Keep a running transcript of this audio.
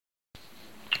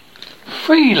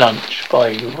Free Lunch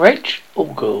by Reg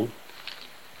Orgel.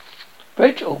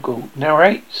 Reg Orgel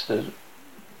narrates the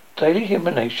daily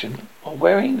humiliation of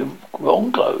wearing the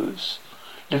wrong clothes,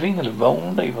 living in the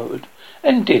wrong neighborhood,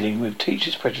 and dealing with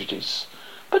teachers' prejudice.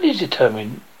 But he's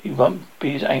determined he won't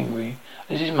be as angry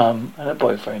as his mum and her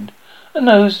boyfriend, and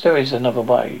knows there is another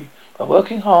way. By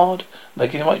working hard,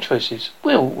 making the right choices,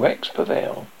 will Rex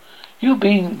prevail. You've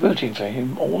been rooting for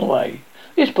him all the way.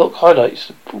 This book highlights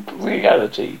the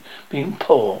reality being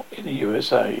poor in the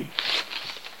USA.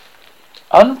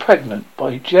 Unpregnant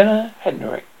by Jenna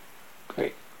Henricks.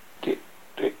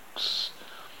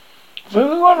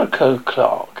 Veronica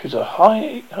Clark is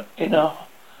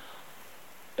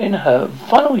in her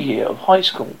final year of high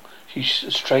school. She's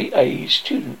a straight A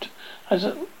student, has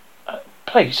a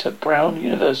place at Brown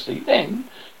University. Then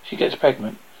she gets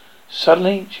pregnant.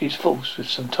 Suddenly she's forced with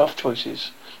some tough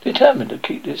choices. Determined to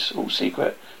keep this all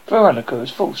secret, Veronica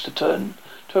is forced to turn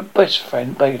to her best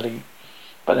friend Bailey.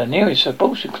 But the nearest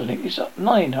abortion clinic is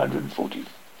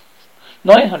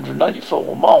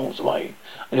 994 miles away,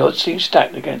 and the odds seem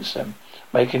stacked against them,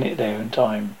 making it there in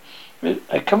time.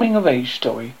 A coming-of-age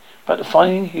story about the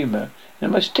finding humour in the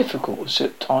most difficult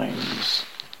of times.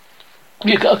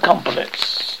 You got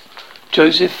accomplice.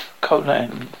 Joseph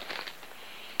Conan.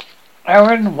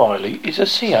 Aaron Wiley is a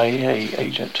CIA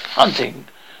agent hunting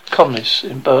communists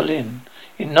in Berlin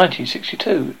in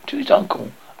 1962. His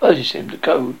uncle urges him to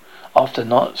go after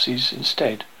Nazis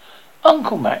instead.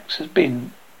 Uncle Max has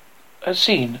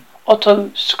seen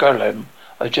Otto Skrelem,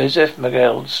 a Joseph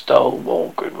Miguel-style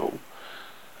war criminal,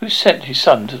 who sent his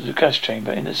son to the gas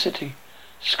chamber in the city.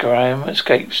 Skrelem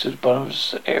escapes to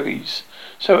Buenos Aires,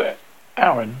 so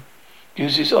Aaron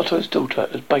uses Otto's daughter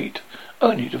as bait,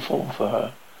 only to fall for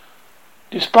her.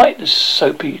 Despite the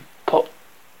soapy plot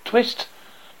twist,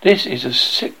 this is a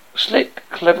slick,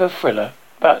 clever thriller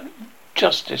about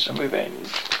justice and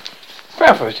revenge.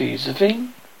 Gravity is the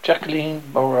thing. Jacqueline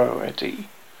Moretti.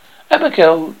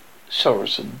 Abigail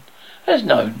Sorensen has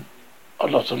known a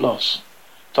lot of loss,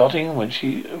 starting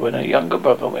when her younger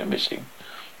brother went missing.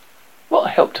 What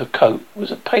helped her cope was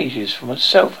the pages from a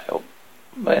self-help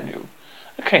manual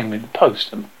that came in the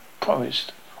post and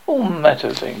promised all manner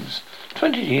of things.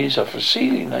 20 years after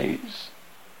receiving these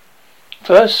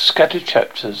first scattered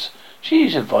chapters, she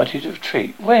is invited to a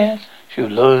retreat where she will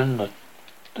learn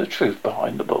the truth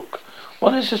behind the book.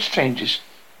 One of the strangest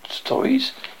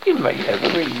stories you may ever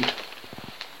read.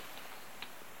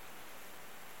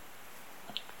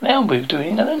 Now we're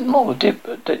doing a more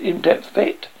in-depth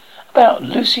bit about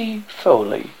Lucy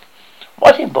Foley.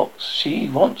 Writing books she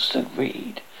wants to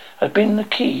read has been the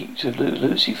key to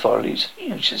Lucy Foley's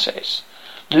huge success.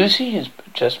 Lucy has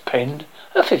just penned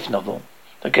her 5th novel,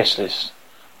 The Guest List.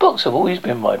 Books have always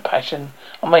been my passion,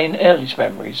 and my earliest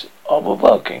memories of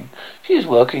working. She was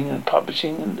working and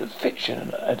publishing and a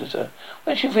fiction editor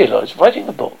when she realised writing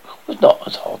a book was not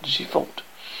as hard as she thought.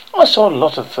 I saw a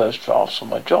lot of first drafts on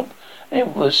my job, and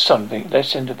it was something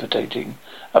less intimidating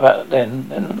about then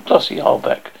than the glossy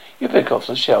hardback you pick off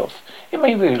the shelf. You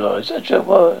may realise that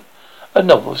a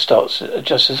novel starts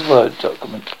just as a Word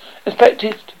document,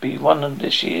 expected to be one of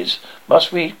this year's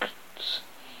must-read.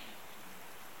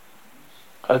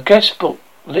 Her guest book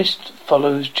list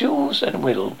follows Jules and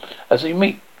Will as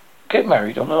they get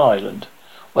married on an island.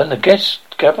 When the guests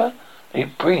gather, they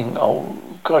bring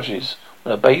old grudges.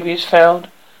 When a baby is found,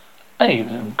 any of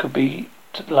them could be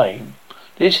to blame.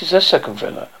 This is her second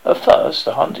thriller. Her first,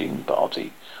 The Hunting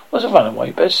Party, was a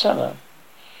runaway bestseller.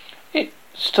 It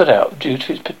stood out due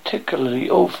to its particularly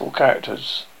awful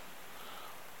characters.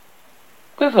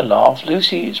 With a laugh,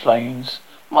 Lucy explains,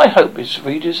 "My hope is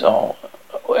readers are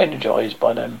energized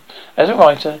by them. As a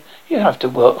writer, you have to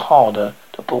work harder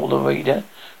to pull the reader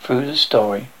through the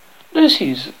story."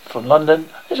 Lucy's from London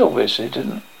has always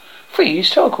written 3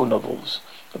 historical novels,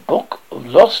 The Book of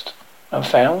Lost and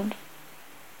Found,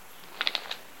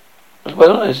 as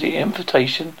well as The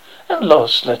Invitation and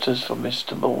Lost Letters from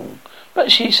Mr. Moore.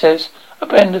 But she says, I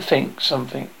began to think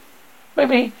something.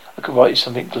 Maybe I could write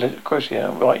something grittier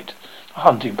and write A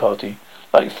Hunting Party,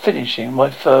 like finishing my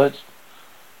 3rd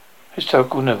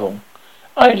historical novel.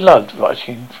 I loved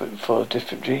writing for a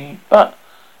different gene, but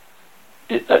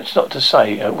that's not to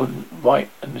say I wouldn't write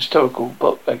an historical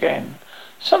book again.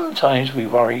 Sometimes we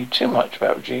worry too much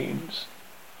about genes.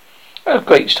 A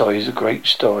great story is a great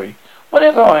story.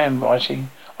 Whenever I am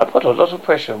writing, I put a lot of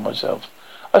pressure on myself.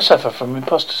 I suffer from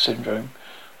imposter syndrome,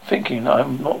 thinking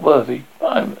I'm not worthy,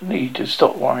 but I need to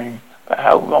stop worrying about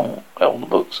how wrong all the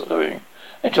books are doing.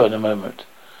 Enjoy the moment.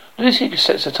 Lucy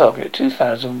sets a target at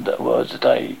 2,000 words a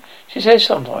day. She says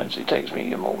sometimes it takes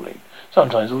me a morning,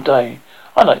 sometimes all day.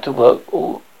 I like to work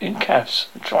all in cafes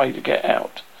and try to get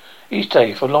out each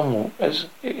day for a long walk as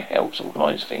it helps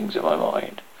organise things in my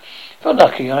mind. Feel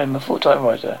lucky I am a full-time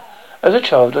writer. As a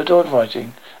child I adored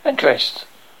writing and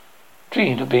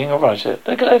dreamed of being a writer.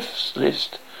 The Left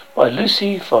List by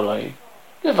Lucy FOLEY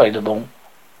is available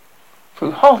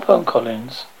through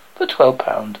HarperCollins for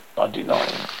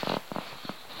 £12.99.